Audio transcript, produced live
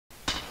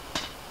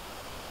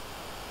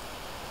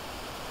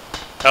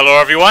Hello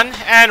everyone,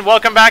 and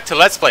welcome back to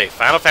Let's Play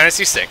Final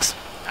Fantasy VI.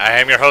 I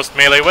am your host,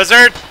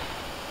 MeleeWizard,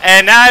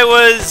 and I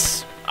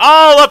was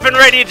all up and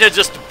ready to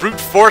just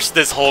brute force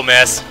this whole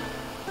mess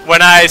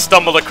when I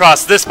stumbled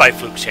across this by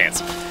fluke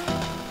chance.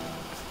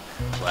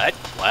 What?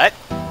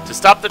 To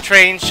stop the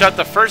train, shut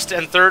the first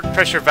and third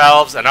pressure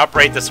valves and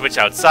operate the switch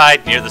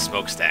outside near the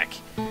smokestack.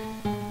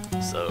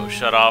 So,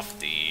 shut off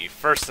the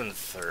first and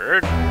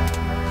third.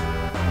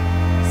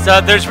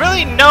 So, there's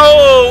really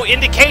no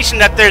indication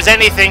that there's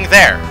anything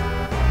there.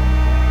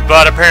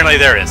 But apparently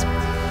there is.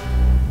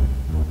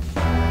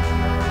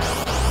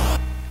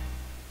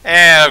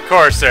 And of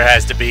course there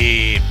has to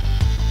be...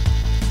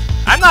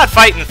 I'm not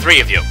fighting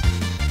three of you.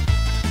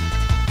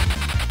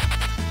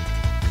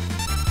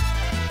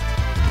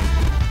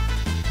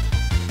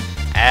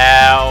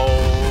 Ow.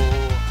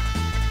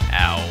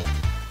 Ow.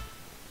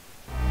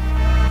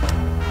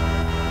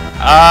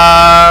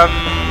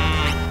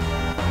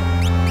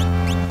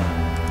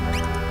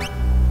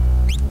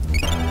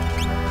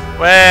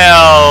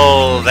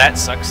 Well, that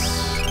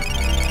sucks.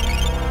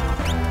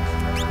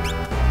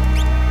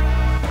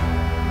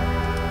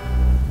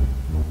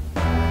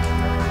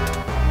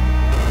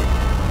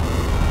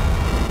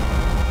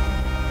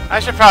 I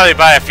should probably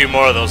buy a few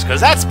more of those,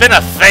 because that's been a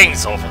thing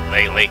so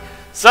lately.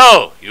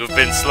 So, you've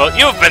been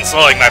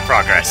slowing my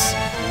progress.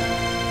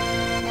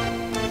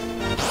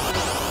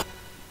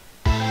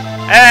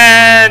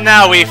 And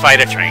now we fight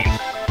a train.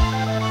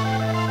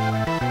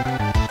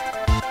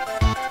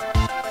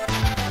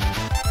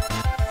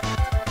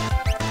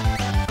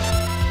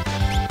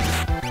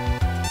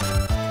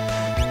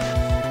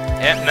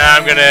 Yep, now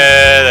I'm gonna...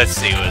 let's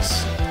see, did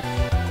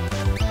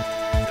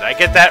I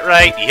get that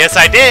right? Yes,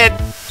 I did!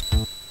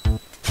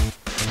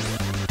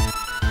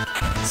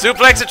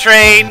 Suplex a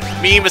train,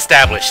 meme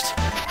established.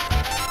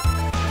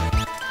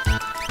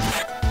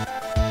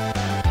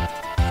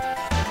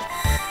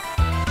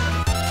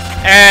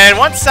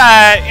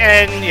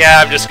 And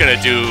yeah, I'm just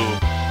gonna do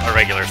a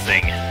regular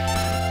thing.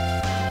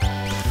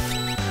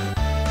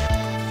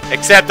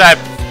 Except that...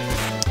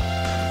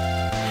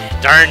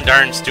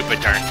 darn stupid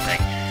darn thing.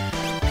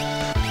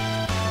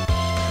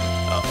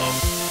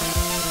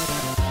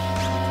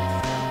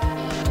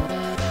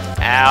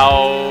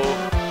 Ow.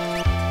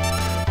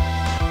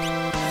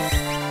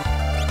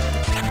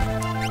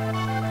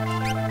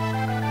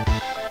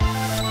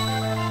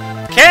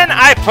 Can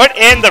I put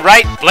in the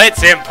right blitz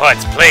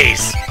inputs,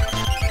 please?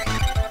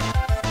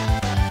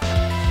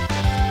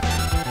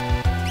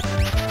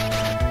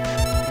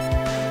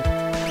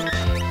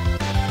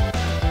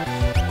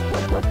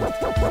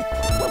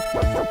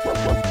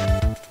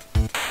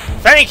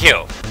 Thank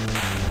you.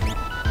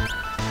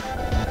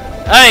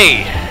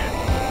 Hey,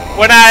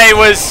 when I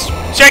was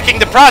checking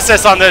the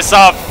process on this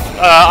off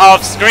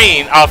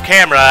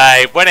camera,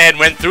 I went ahead and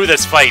went through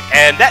this fight,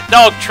 and that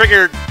dog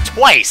triggered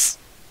twice,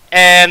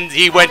 and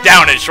he went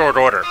down in short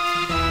order.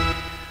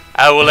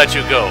 I will let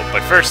you go,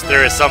 but first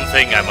there is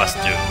something I must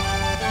do.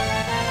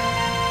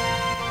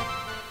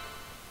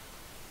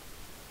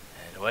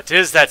 And what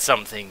is that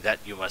something that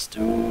you must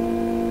do?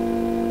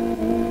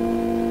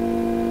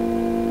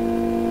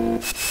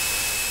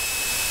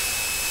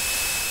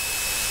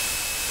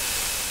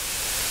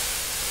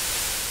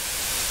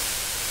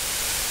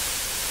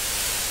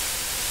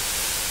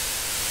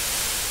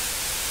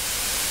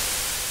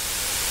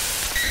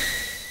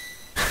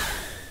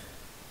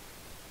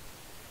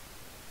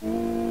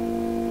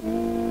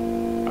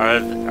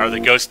 Are the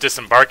ghosts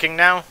disembarking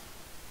now?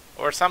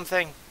 Or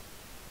something?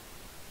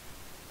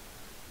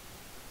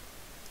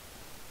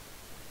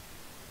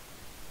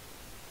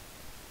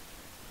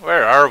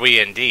 Where are we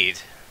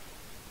indeed?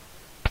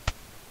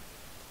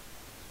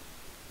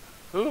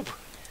 Oop.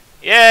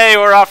 Yay,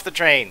 we're off the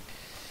train.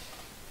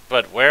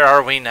 But where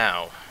are we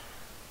now?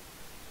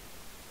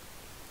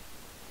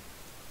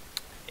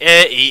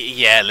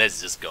 Yeah, let's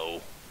just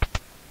go.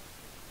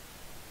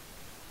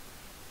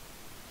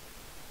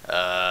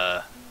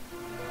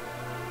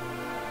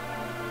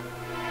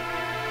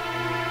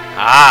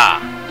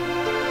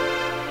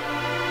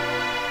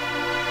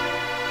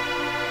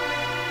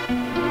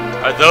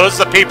 Are those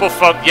the people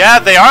from... yeah,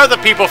 they are the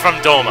people from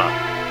Doma.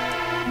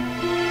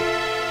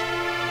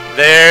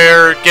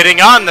 They're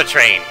getting on the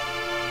train.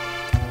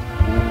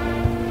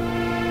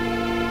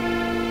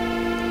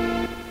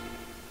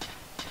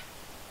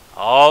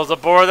 All the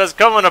board that's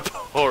coming aboard.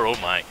 Oh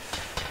my.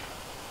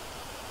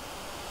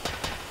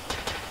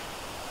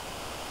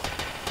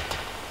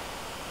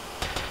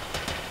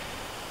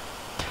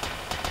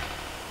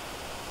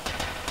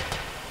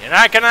 You're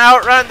not gonna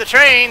outrun the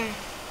train.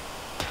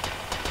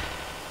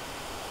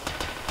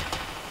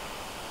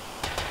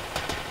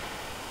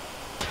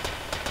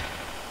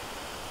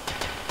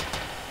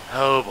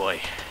 Oh boy.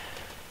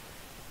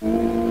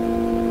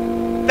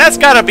 That's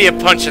gotta be a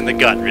punch in the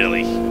gut,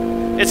 really.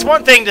 It's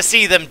one thing to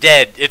see them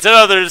dead, it's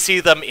another to see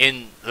them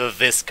in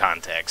this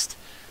context.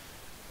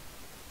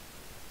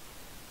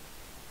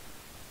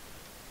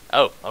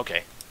 Oh,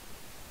 okay.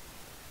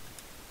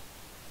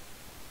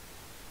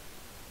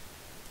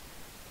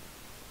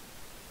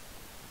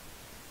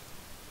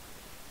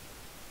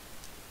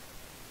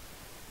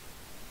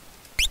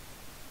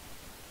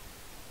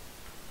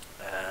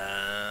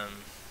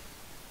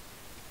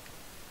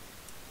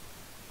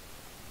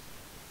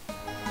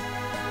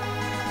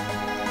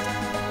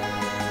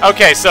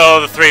 Okay,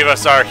 so the three of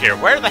us are here.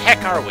 Where the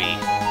heck are we?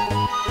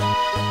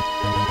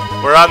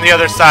 We're on the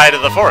other side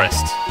of the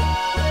forest.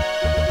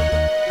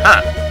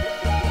 Huh.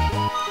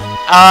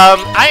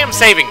 I am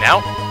saving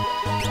now.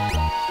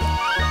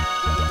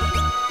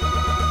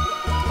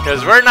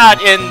 Because we're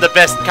not in the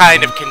best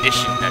kind of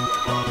condition at the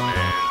moment.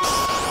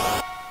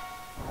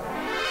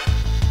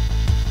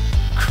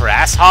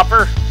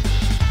 Grasshopper?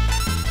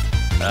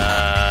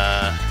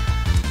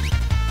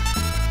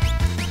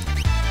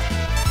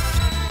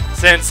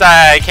 Since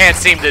I can't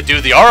seem to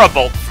do the aura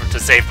bolt to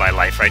save my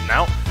life right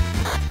now.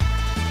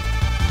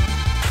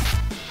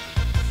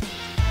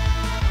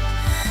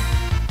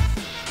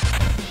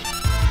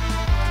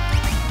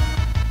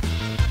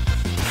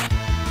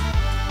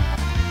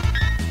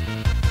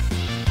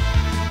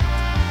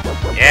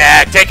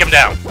 Yeah, take him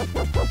down.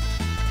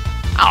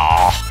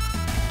 Aww.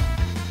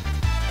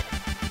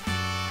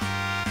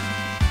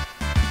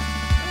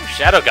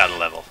 Shadow got a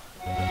level.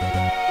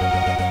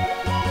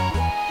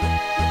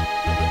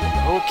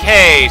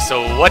 Okay,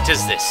 so what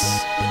is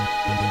this?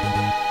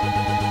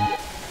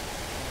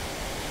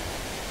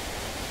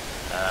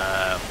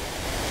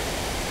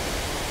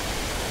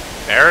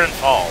 Barren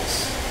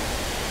Falls.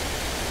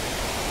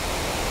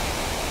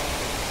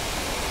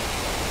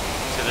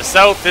 To the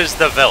south is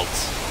the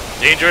Veldt.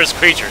 Dangerous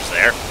creatures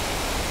there.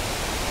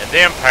 And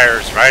the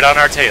Empire's right on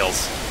our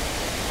tails.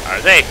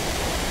 Are they?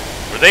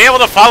 Were they able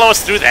to follow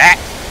us through that?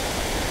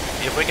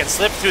 If we can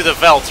slip through the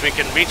Veldt, we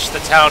can reach the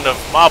town of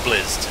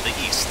Mobliz to the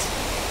east.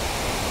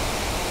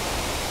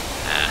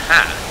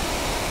 Aha.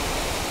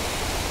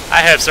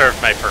 I have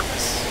served my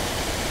purpose.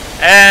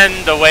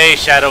 And away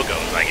Shadow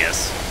goes, I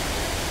guess.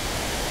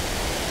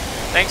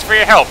 Thanks for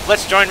your help.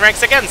 Let's join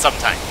ranks again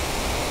sometime.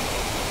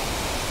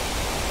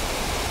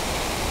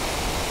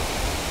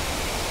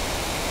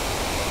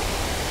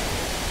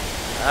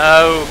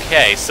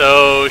 Okay,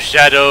 so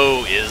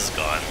Shadow is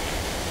gone.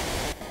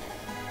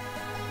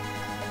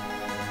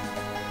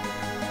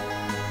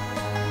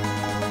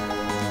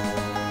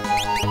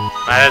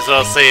 Might as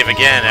well save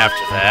again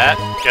after that,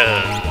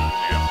 because, you know.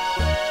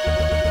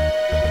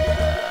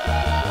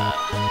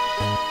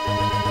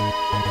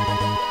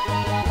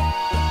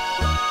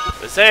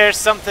 Was there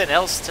something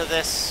else to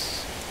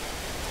this?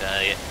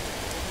 Yeah.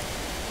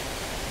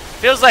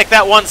 Feels like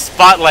that one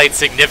spotlight's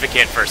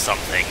significant for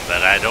something,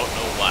 but I don't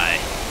know why.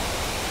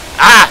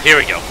 Ah, here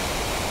we go.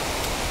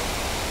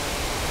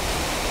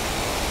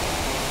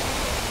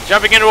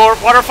 Jumping into a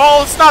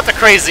waterfall, it's not the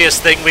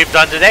craziest thing we've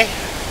done today.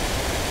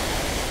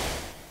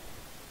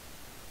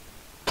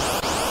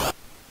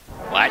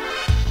 What?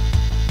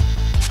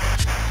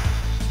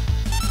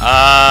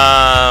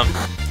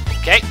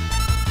 Okay.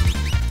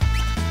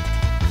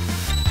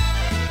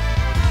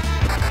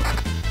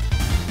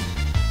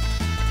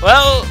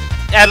 Well,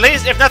 at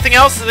least, if nothing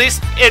else, at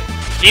least it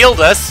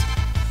healed us.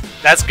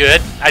 That's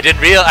good. I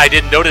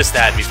didn't notice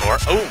that before.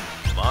 Oh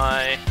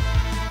my.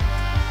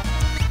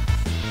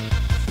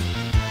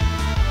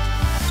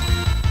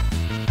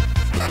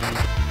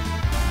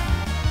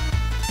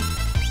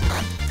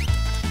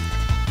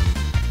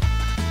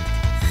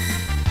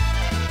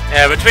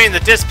 Yeah, between the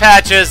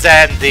dispatches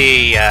and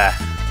the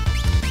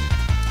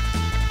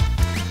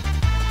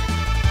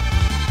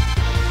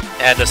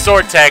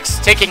sword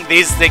text, taking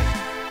these things.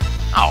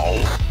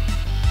 Oh.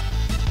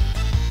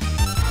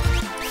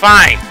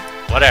 Fine.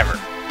 Whatever.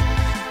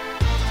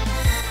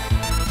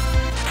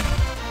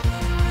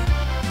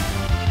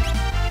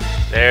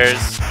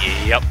 There's...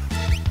 Yep.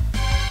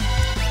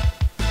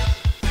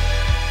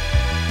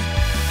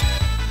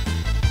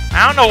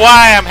 I don't know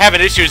why I'm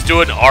having issues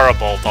doing Aura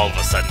Bolt all of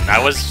a sudden. I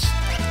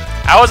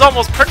was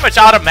almost pretty much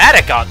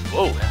automatic on...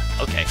 Whoa,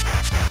 okay.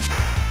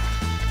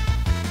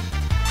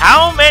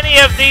 How many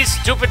of these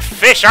stupid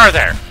fish are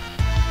there?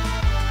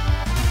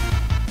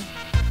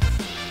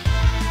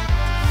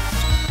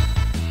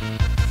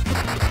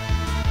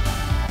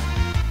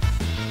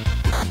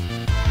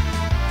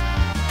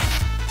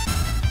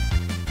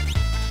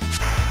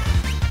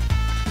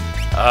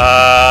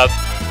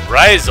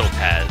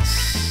 Rhizopaz.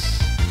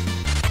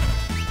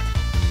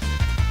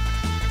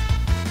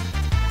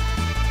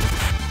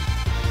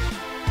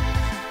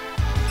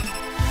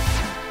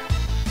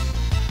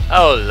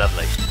 Oh,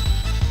 lovely.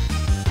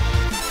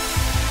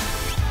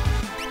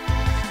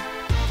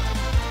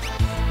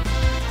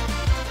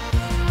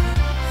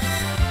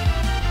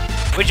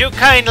 Would you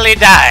kindly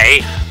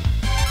die?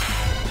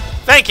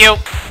 Thank you.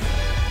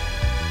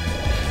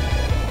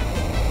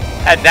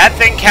 And that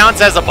thing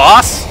counts as a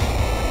boss?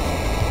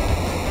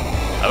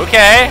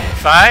 Okay,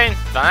 fine,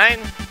 fine.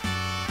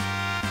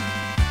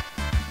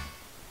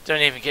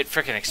 Don't even get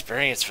frickin'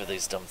 experience for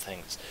these dumb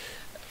things.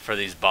 For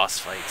these boss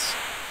fights.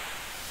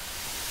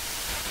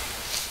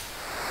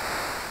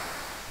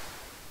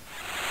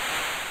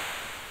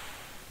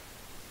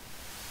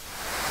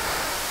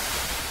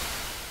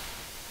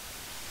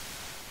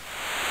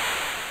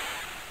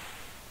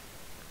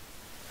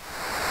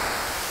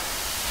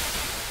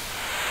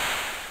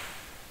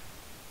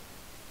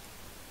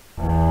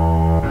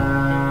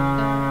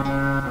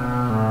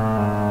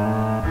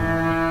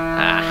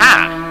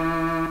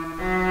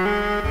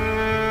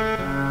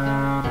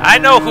 I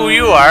know who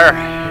you are,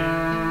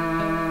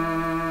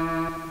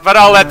 but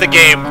I'll let the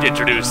game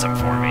introduce them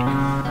for me.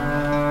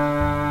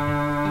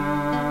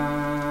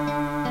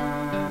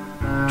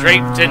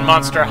 Draped in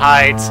monster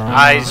hides,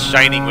 eyes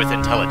shining with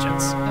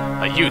intelligence.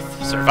 A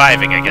youth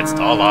surviving against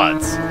all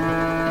odds.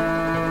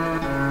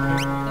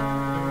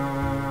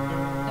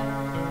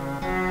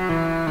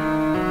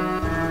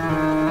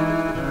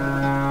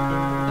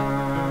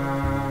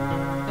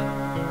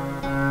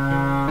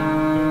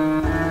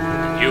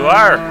 You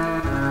are.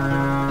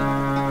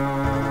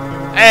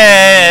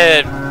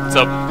 And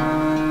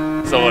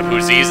someone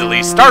who's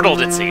easily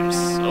startled, it seems.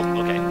 Oh,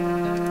 okay.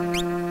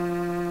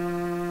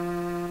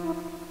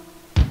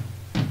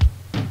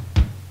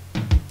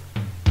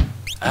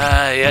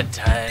 Yeah,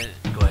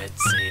 go ahead and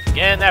save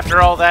again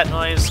after all that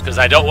noise, because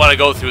I don't want to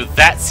go through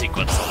that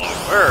sequence all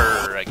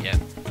over again.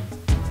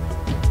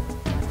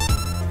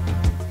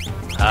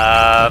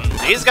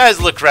 These guys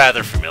look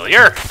rather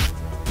familiar.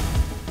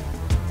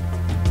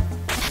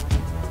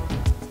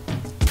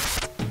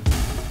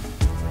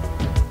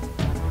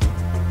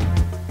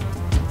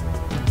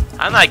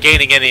 I'm not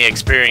gaining any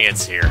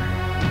experience here.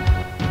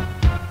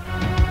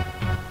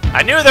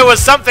 I knew there was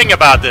something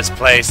about this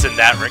place in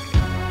that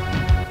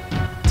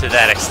to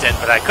that extent,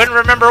 but I couldn't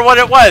remember what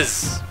it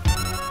was.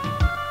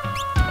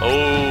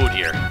 Oh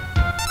dear.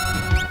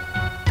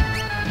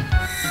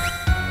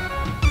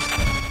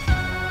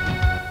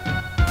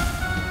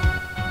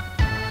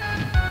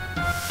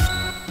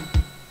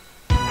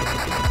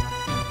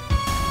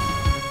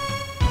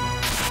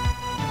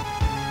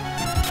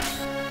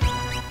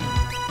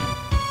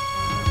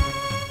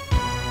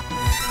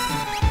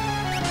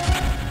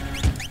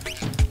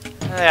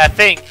 I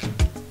think.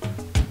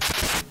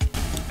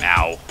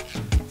 Ow.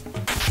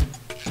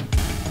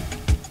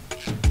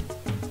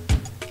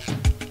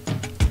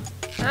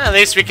 At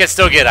least we can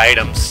still get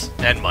items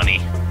and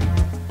money.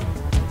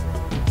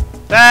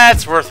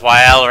 That's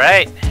worthwhile,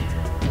 right?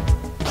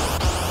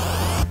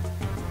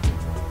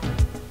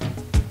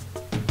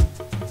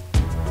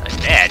 A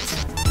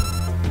net?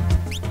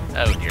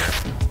 Oh dear.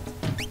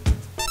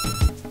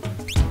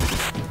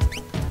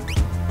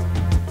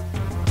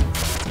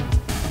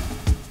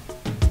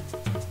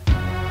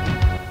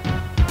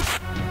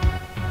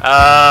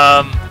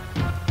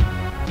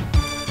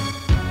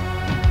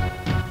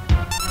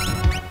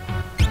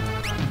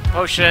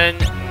 Potion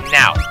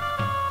now.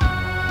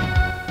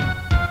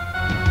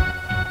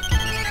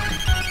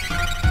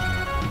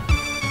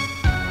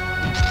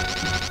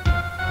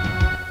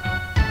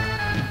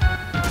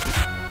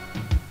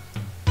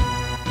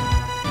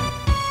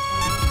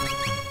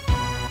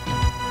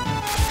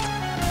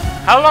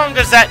 How long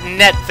does that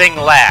net thing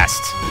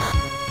last?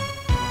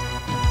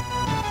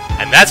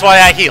 And that's why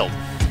I healed.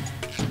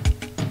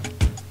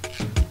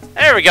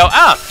 There we go.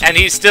 Ah, and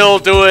he's still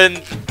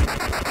doing.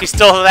 He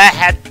still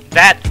had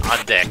that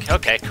on deck.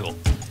 Okay, cool.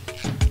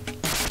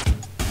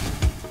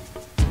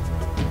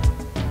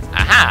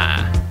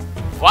 Aha!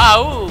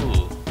 Wow!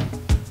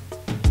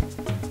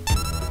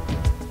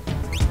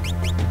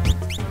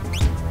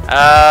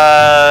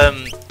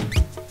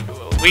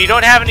 We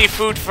don't have any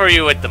food for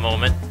you at the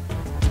moment.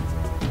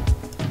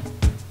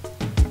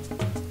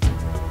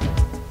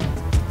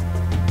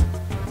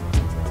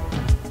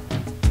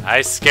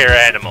 I scare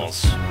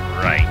animals.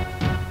 Right.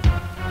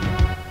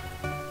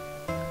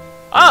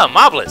 Ah,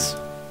 Moblins.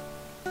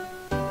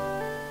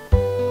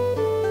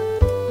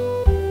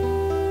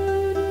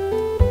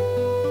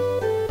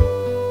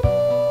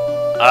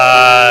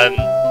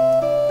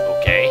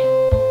 Okay.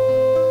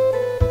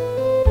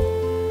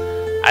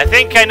 I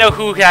think I know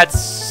who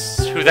that's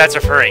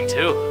referring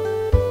to.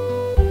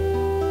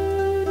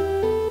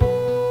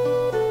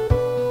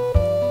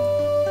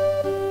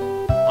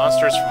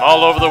 Monsters from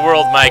all over the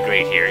world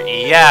migrate here.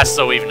 Yeah,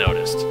 so we've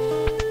noticed.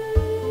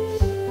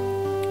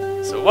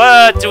 So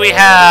what do we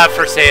have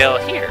for sale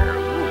here?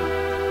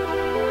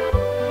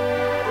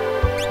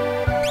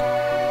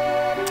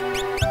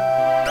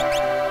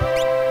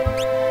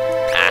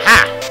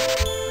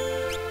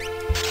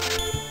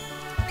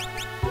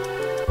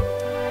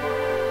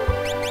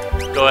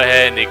 Go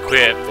ahead and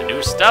equip the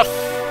new stuff.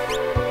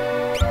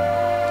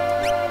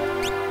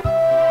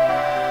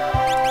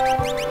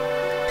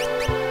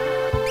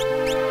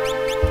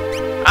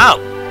 Oh.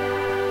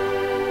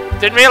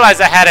 Didn't realize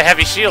I had a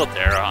heavy shield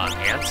there on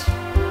hand.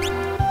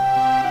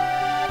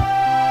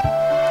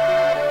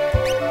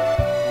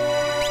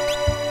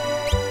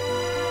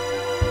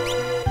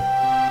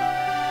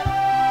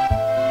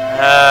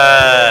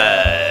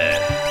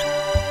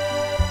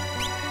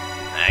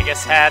 I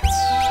guess hats.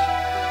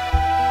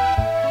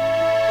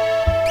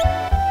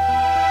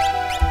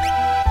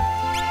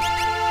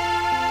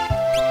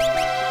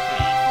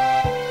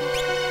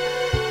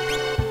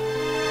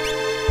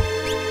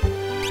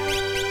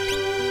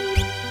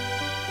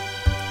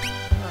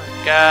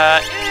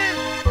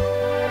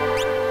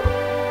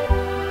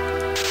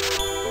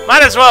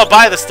 Might as well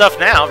buy the stuff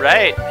now,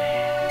 right?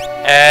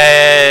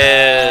 Okay.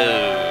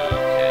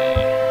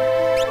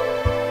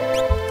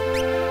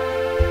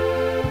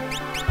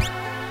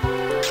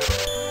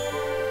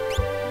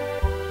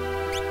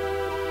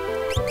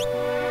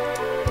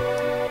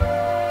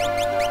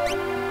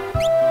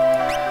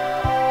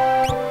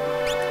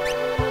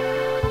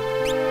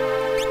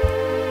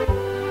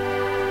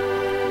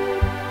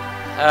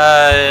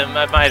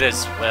 I might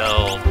as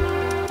well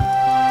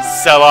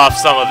sell off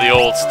some of the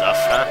old stuff,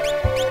 huh?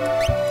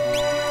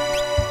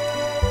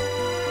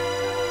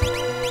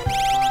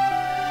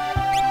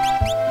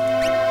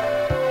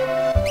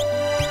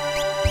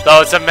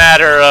 So it's a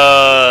matter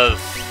of...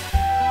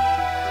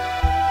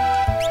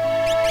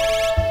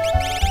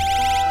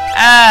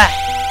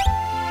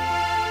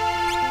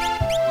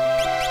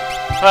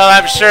 Well,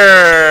 I'm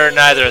sure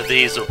neither of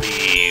these will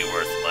be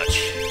worth much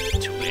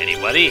to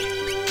anybody.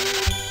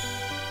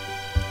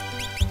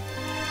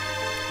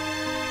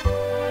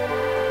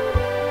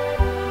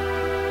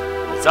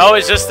 It's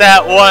always just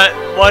that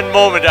one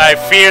moment I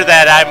fear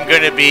that I'm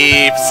going to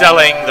be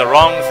selling the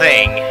wrong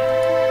thing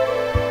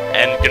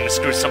and going to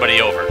screw somebody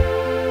over.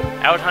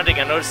 Out hunting,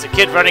 I noticed a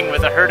kid running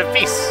with a herd of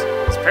beasts.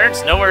 His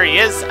parents know where he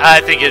is?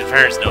 I think his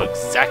parents know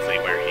exactly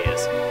where he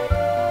is.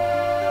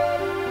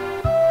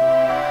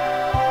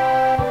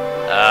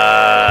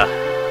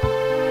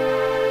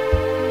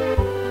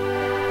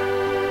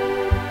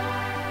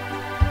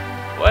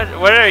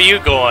 What are you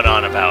going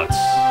on about?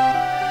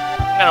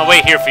 I'm gonna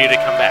wait here for you to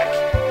come back.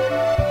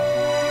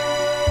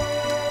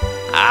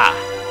 Ah.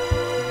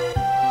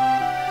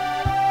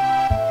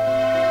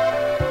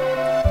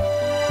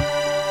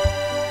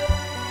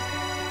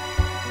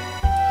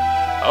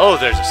 Oh,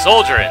 there's a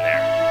soldier in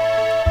there.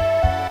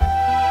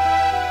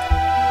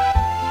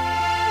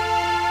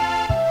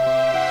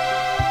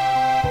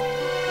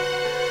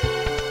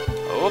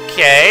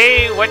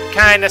 Okay, what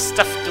kind of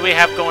stuff do we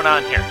have going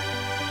on here?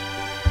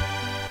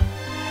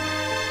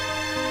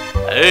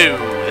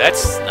 Oh,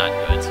 that's not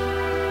good.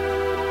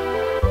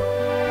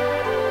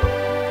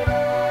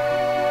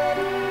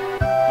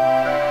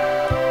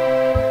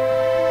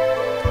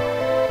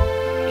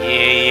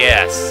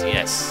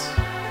 Yes.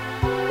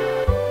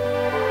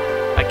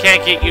 I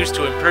can't get used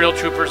to Imperial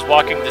troopers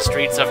walking the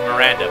streets of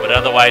Miranda, but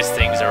otherwise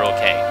things are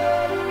okay.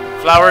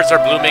 Flowers are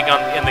blooming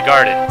in the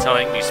garden,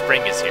 telling me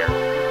spring is here.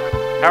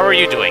 How are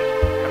you doing?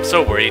 I'm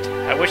so worried.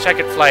 I wish I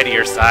could fly to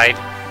your side.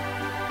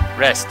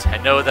 Rest,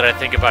 and know that I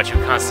think about you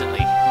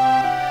constantly.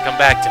 Come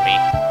back to me.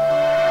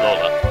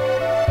 Lola.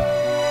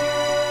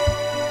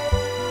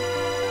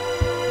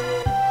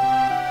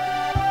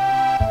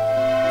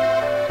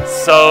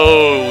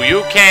 So,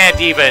 you can't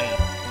even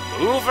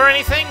move or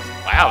anything?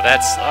 Wow,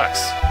 that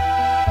sucks.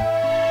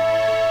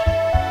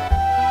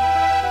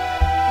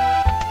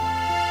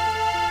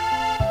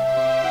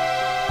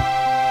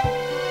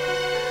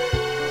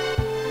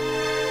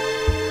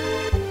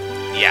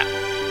 Yeah.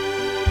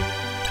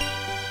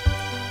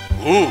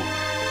 Ooh.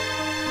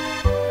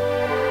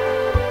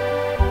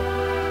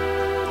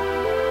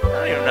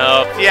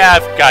 Yeah,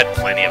 I've got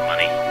plenty of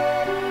money.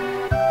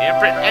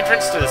 The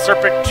entrance to the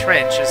Serpent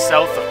Trench is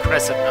south of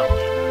Crescent Mountain.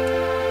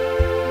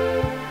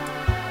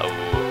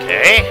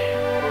 Okay.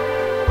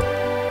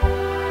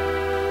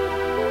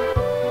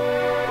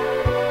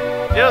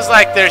 Feels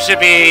like there should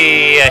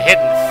be a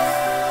hidden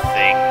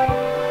thing.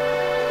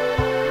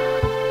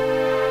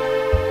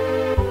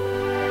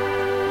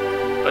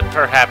 But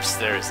perhaps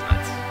there is not.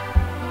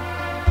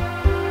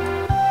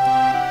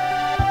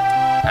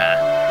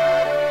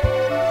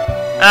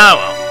 Oh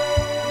well.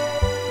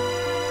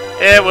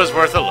 It was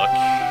worth a look.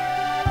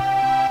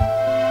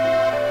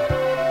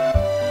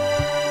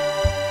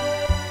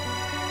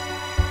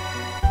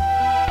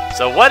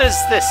 So what is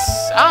this?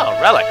 Oh,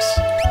 relics.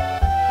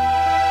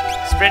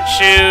 Sprint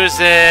shoes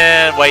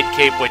and white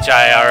cape, which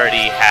I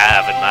already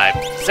have in my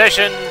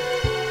possession.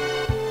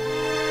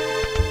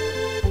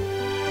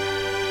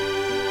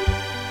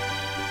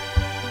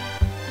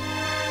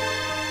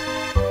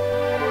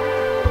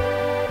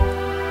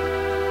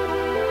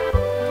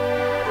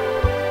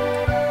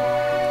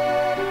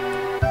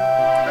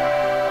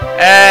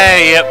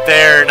 Hey, yep,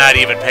 they're not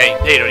even paying.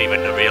 They don't even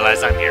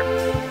realize I'm here.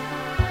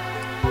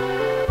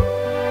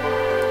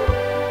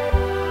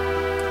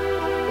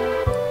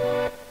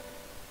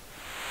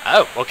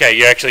 Oh, okay,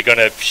 you're actually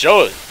gonna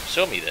show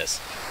me this.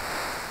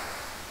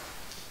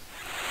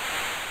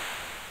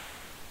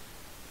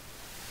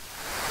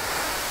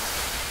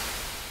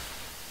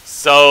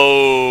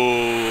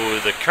 So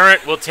the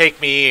current will take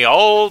me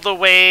all the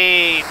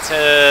way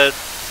to...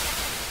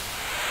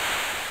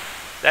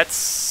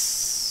 That's...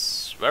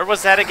 Where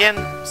was that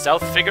again?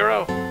 South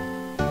Figaro?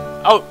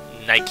 Oh,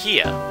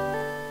 Nikea.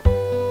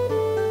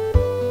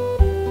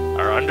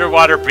 Our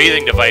underwater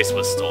breathing device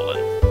was stolen.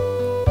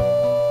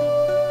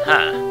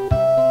 Huh.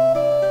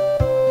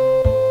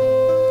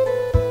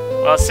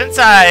 Well, since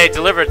I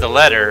delivered the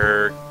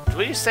letter,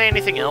 will you say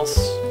anything else?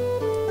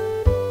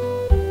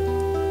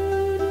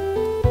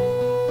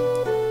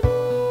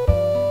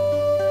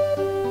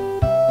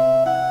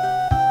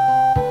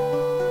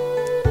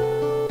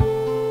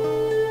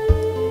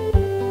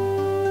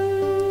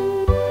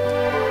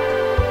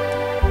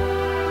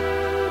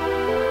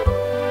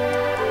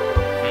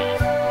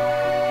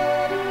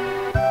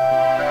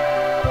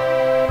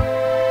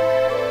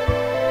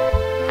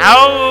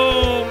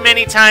 How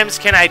many times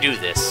can I do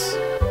this?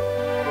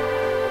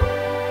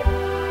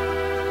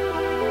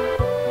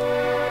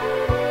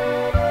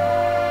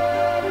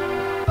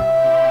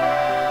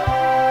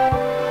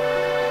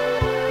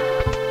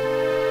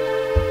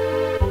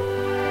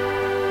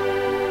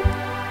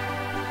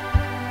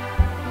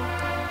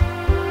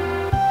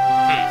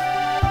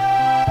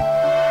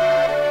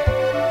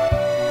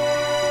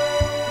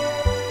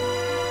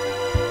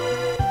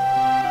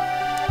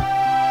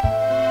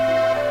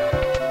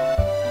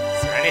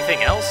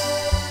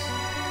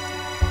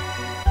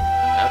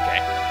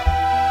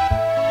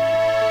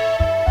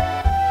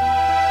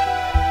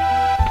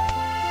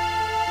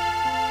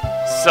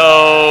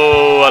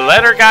 So a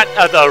letter got,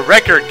 the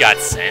record got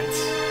sent.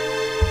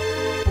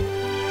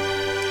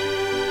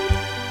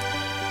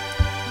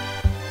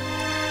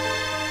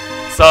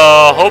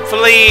 So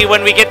hopefully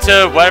when we get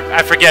to what,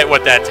 I forget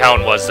what that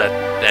town was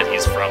that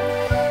he's from.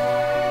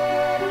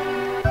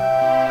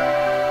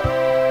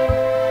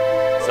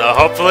 So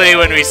hopefully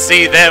when we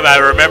see them, I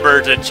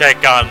remember to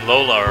check on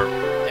Lola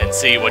and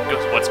see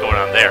what's going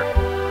on there.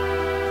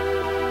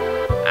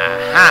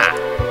 Aha!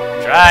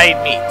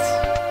 Dried meat.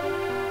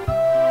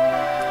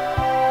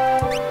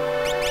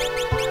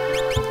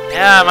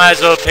 Yeah, I might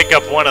as well pick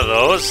up one of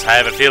those. I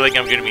have a feeling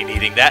I'm going to be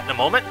needing that in a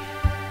moment.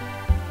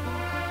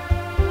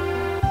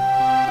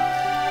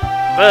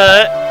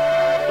 But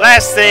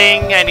last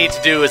thing I need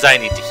to do is I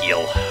need to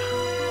heal.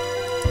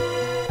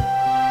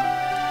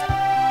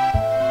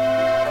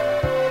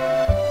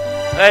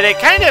 But it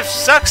kind of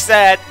sucks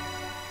that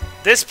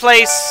this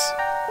place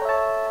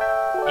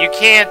you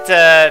can't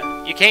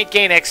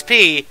gain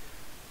XP.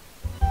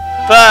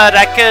 But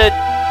I could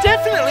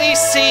definitely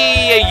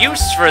see a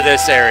use for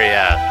this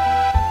area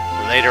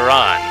later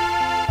on.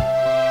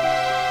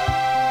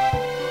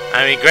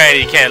 I mean,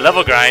 granted, you can't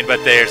level grind,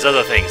 but there's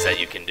other things that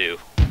you can do.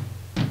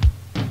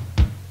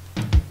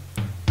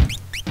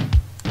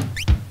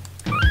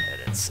 Go ahead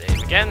and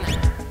save again.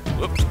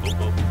 Whoop, whoop,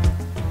 whoop.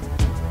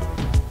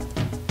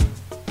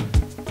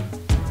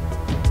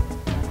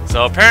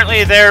 So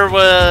apparently there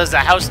was a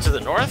house to the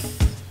north.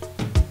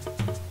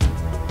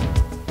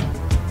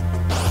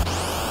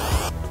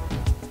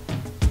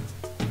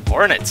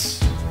 Hornets.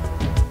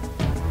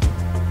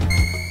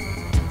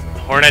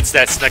 Hornets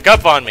that snuck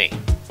up on me.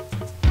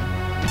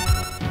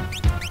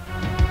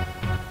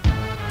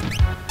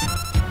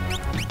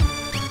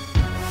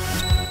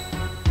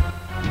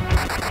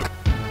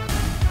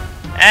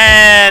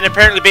 And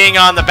apparently being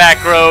on the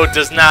back road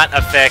does not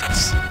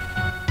affect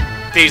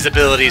these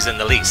abilities in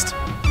the least.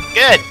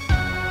 Good.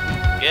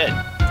 Good.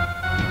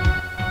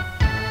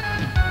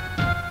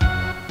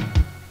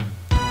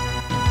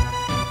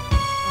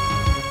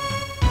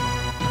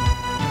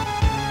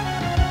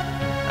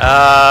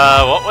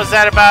 What was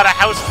that about a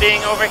house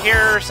being over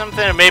here or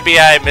something? Or maybe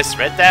I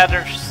misread that,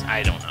 or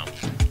I don't know.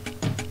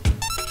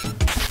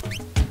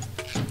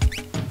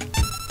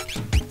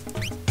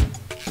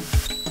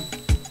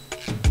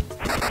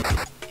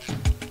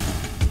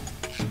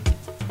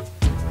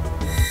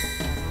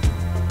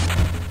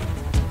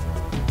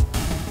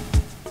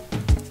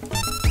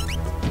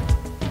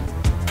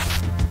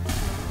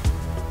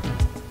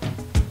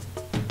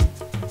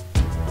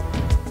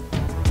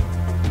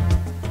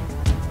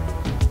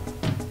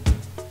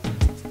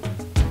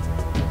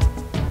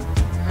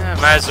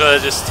 Might as well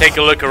just take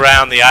a look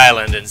around the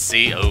island and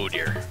see. Oh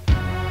dear.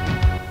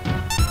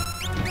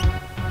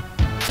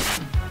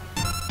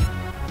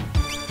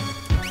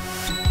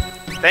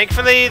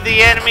 Thankfully,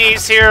 the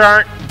enemies here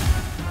aren't.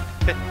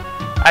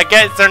 I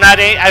guess they're not.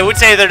 I would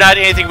say they're not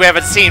anything we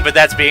haven't seen, but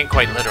that's being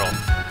quite literal.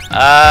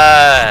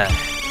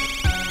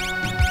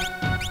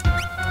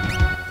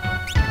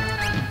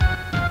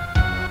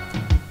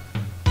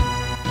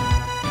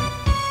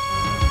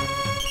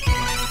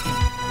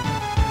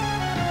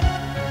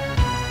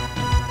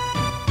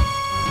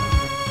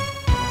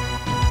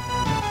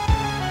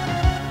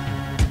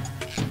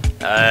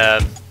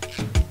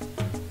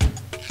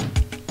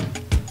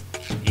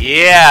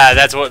 Yeah,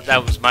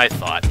 that was my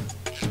thought.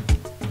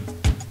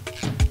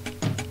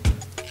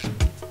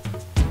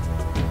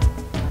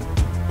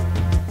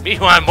 We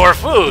want more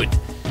food.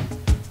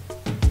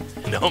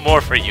 No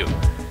more for you.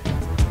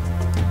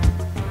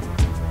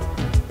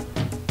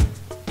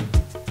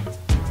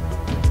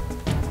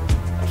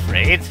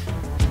 Afraid?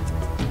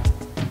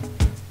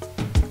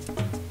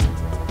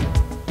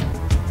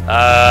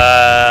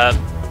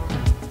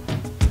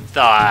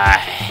 The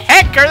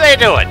heck are they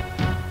doing?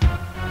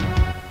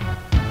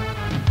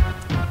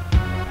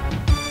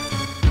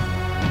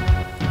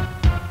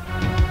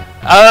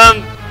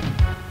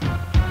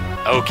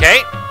 Okay.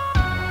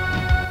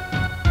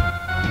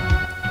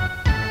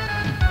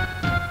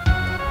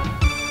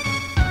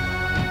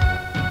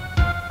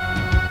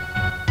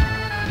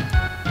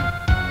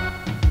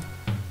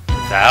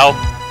 Thou!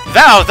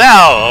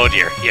 Oh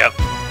dear, yep.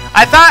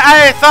 I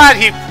thought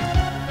he...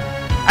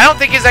 I don't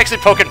think he's actually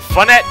poking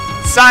fun at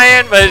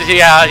Cyan, but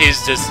yeah,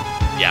 he's just...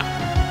 yeah.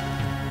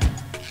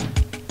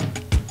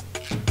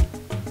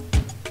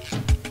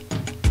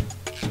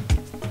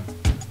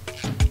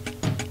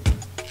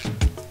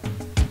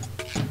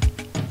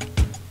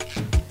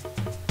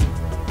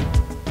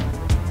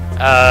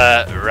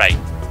 Right.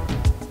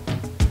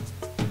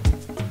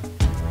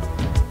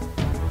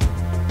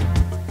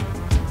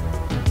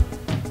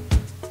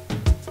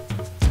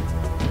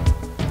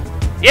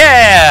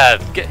 Yeah!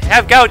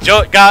 Have Gao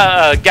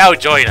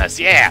join us,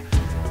 yeah!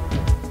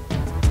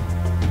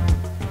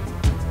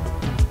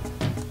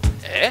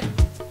 Eh?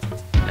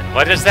 And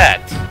what is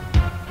that?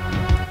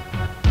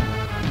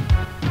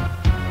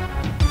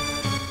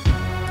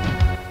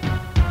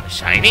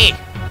 Shiny?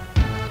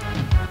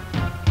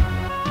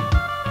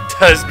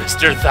 Does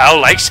Mr. Thou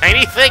like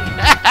shiny thing?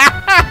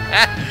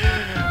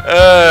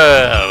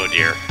 Oh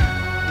dear.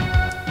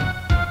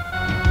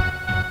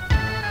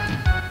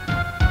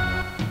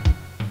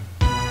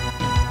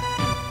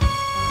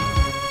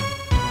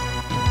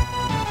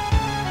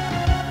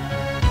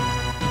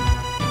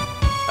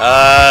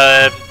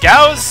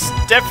 Gao's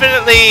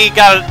definitely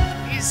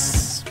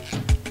he's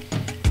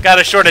got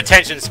a short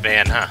attention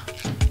span, huh?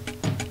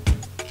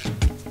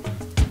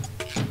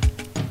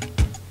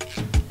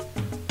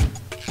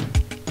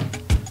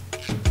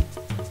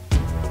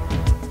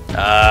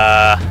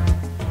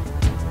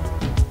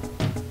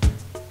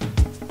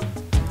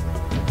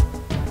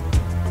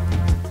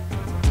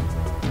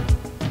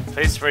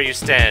 Place where you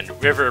stand.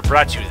 River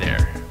brought you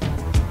there.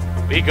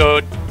 We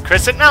go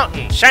Crescent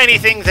Mountain. Shiny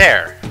thing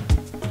there.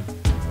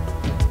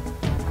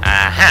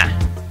 Aha.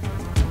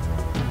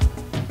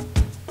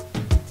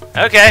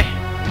 Okay.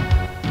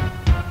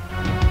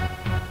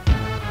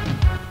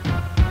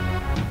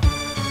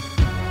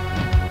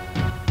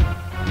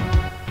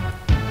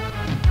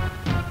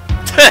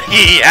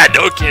 Yeah,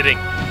 no kidding.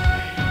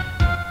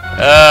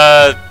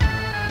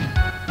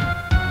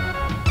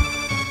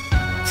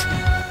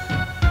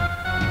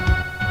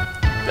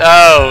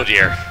 Oh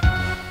dear.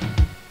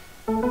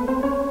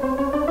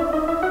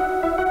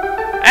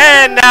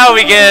 And now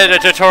we get a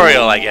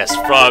tutorial, I guess,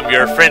 from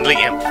your friendly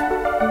imp.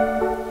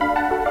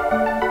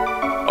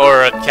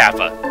 Or a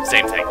Kappa,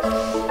 same thing.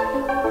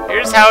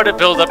 Here's how to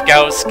build up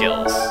Gao's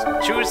skills.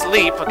 Choose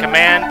Leap, a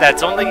command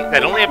that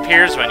only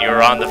appears when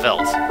you're on the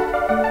veldt.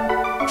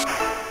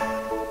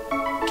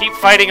 Keep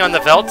fighting on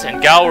the veldt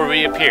and Gao will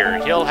reappear.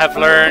 He'll have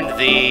learned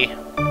the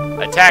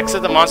attacks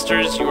of the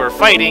monsters you were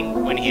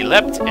fighting when he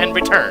leapt and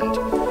returned.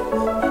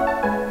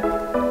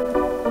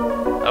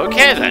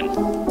 Okay then.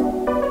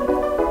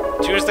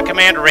 Choose the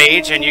command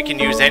Rage and you can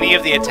use any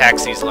of the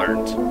attacks he's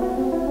learned.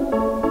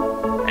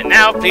 And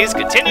now please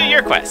continue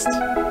your quest.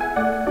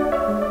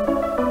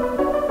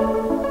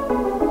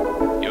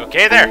 You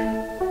okay there?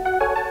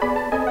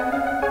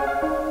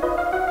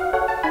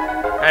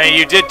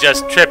 You did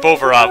just trip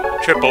over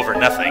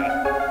nothing.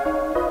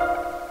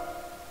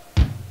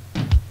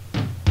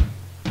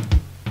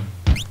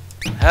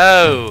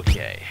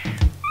 Okay.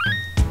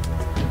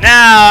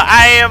 Now,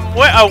 I am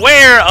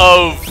aware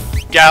of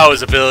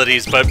Gao's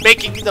abilities, but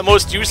making the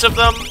most use of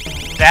them,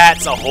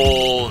 that's a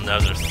whole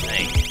nother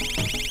thing.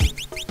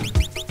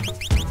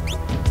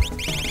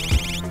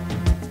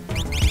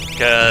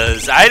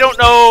 Because I don't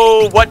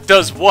know what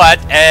does what,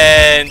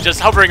 and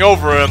just hovering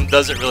over him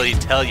doesn't really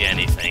tell you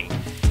anything.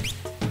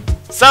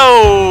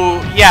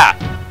 So, yeah.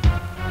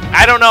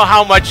 I don't know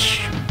how much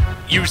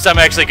use I'm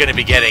actually going to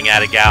be getting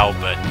out of Gao,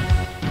 but...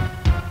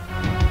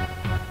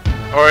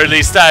 Or at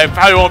least I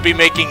probably won't be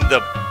making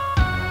the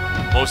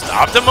most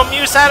optimum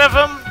use out of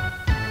him.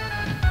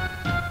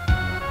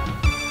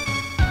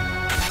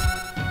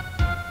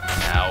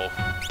 Ow.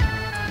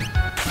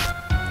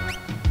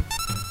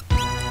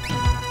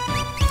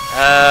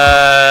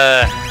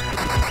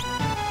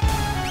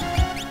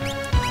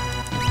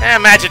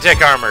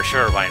 Magitech armor,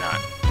 sure, why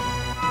not?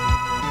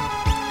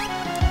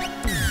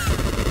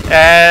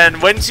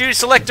 And once you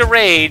select a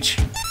rage,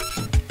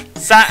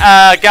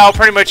 Gao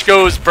pretty much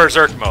goes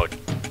berserk mode.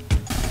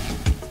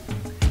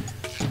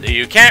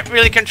 You can't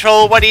really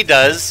control what he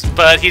does,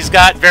 but he's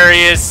got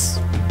various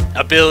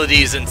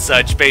abilities and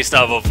such based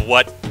off of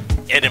what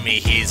enemy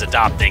he's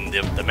adopting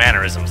the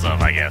mannerisms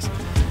of, I guess.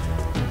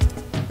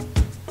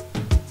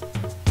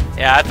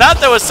 Yeah, I thought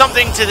there was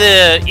something to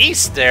the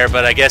east there,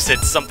 but I guess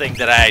it's something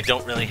that I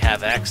don't really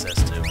have access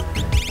to.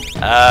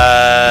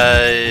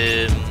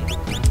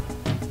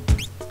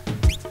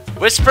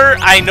 Whisper,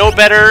 I know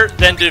better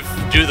than to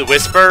do the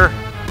Whisper.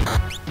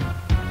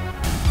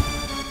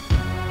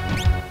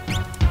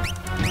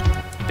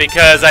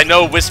 Because I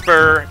know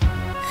Whisper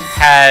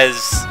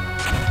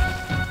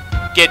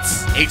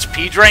gets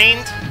HP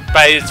drained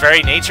by its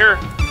very nature.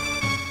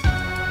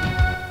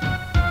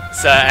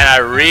 So, and I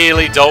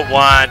really don't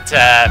want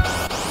to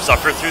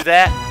suffer through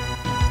that.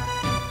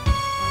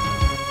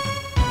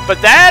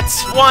 But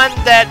that's one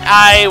that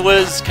I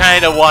was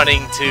kind of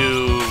wanting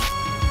to...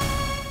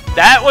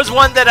 That was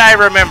one that I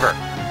remember.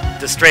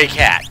 The stray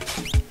cat.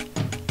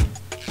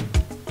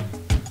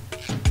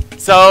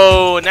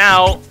 So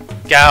now,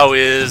 Gao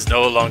is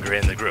no longer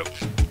in the group.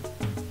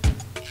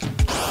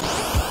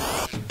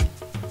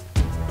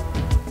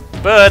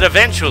 But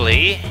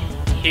eventually,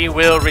 he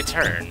will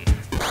return.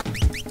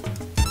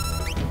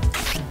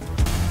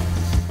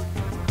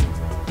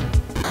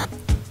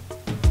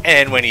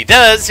 And when he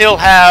does, he'll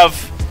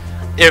have,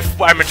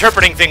 if I'm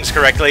interpreting things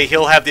correctly,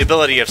 he'll have the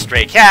ability of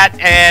Stray Cat,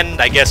 and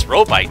I guess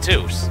Robite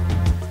too.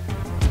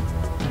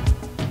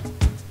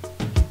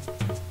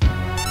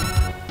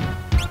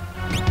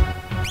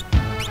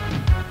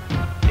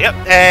 Yep,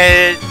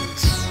 and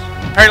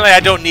apparently I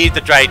don't need the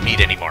dried meat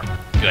anymore.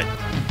 Good.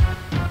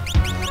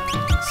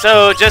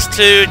 So, just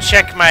to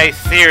check my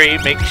theory,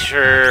 make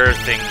sure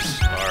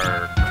things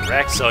are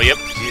correct. So, yep,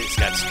 he's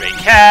got Stray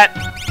Cat.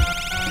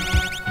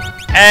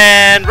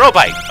 And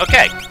Robite,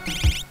 okay.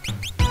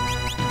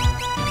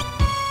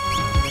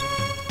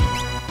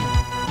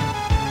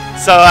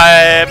 So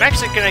I'm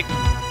actually gonna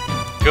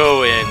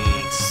go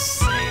and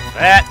save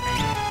that.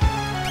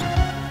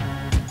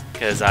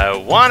 Because I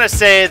want to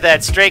say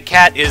that Stray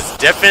Cat is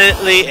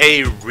definitely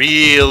a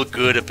real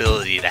good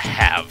ability to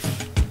have.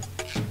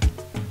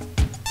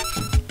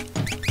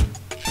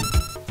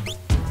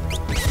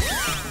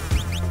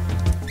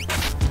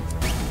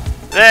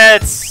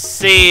 Let's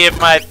see if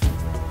my...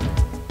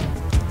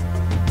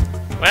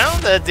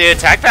 Well, the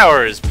attack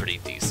power is pretty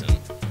decent.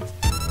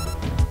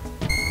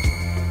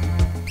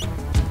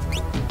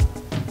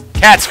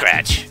 Cat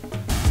Scratch.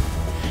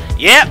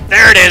 Yep,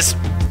 there it is.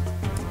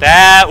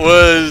 That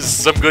was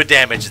some good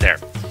damage there.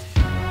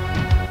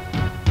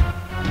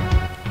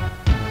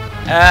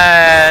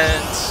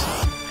 And...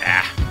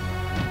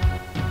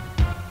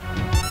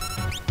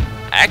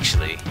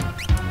 Actually,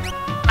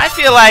 I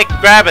feel like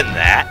grabbing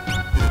that.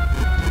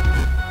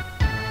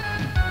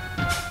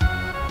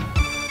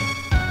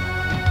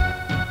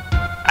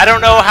 I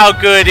don't know how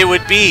good it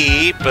would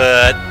be,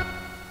 but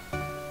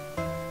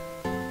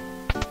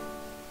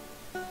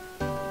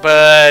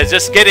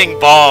just getting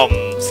Balm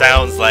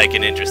sounds like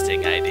an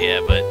interesting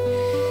idea. But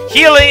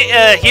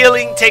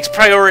healing takes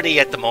priority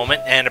at the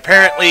moment, and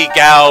apparently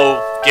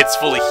Gao gets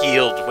fully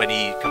healed when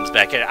he comes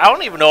back in. I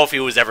don't even know if he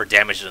was ever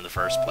damaged in the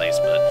first place,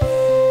 but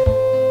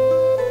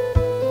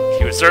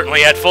he was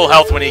certainly at full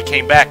health when he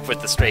came back with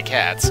the stray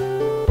cats.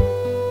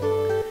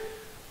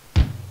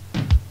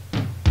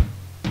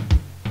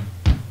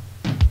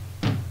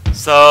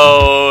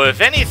 So, if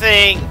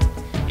anything,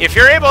 if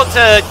you're able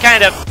to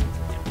kind of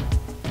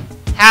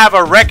have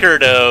a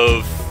record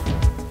of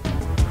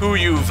who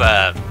you've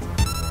oh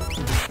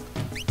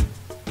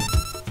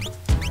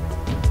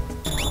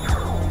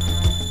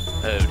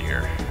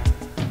dear.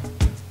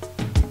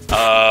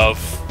 Of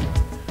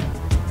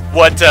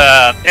what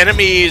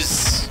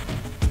enemies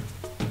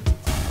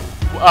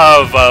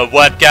of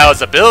what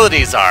Gao's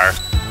abilities are,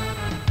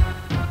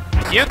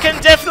 you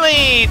can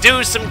definitely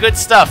do some good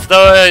stuff.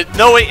 Though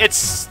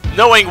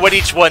knowing what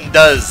each one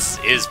does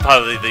is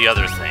probably the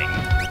other thing.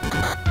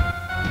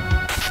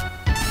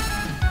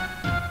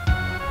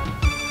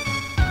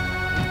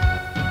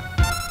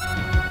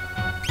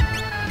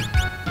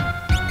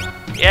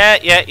 Yeah.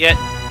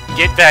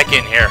 Get back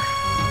in here.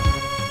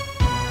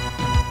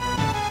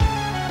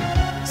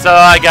 So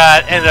I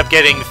ended up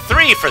getting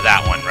 3 for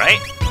that one, right?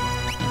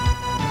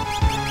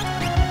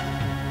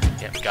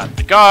 Yep, got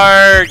the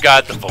guard,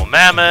 got the full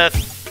mammoth,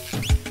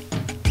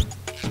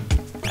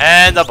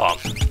 and the bomb.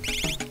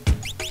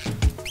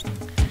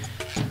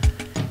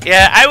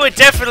 Yeah, I would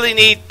definitely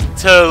need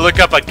to look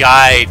up a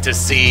guide to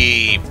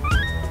see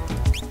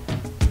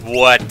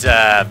what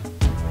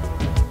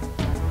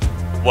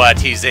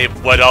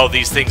all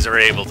these things are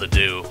able to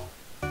do,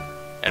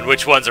 and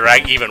which ones are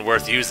even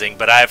worth using.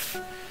 But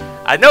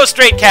I know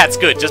straight cat's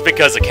good just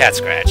because of Cat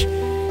Scratch.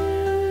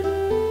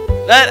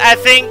 But I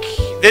think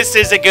this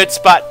is a good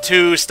spot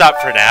to stop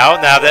for now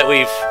that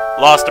we've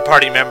lost a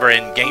party member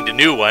and gained a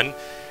new one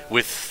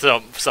with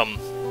some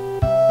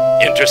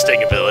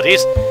interesting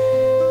abilities.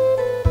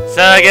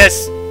 So I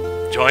guess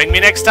join me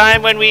next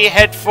time when we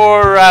head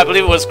for, I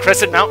believe it was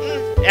Crescent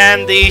Mountain,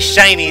 and the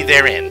shiny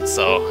therein.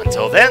 So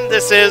until then,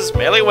 this is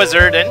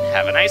MeleeWizard, and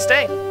have a nice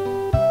day.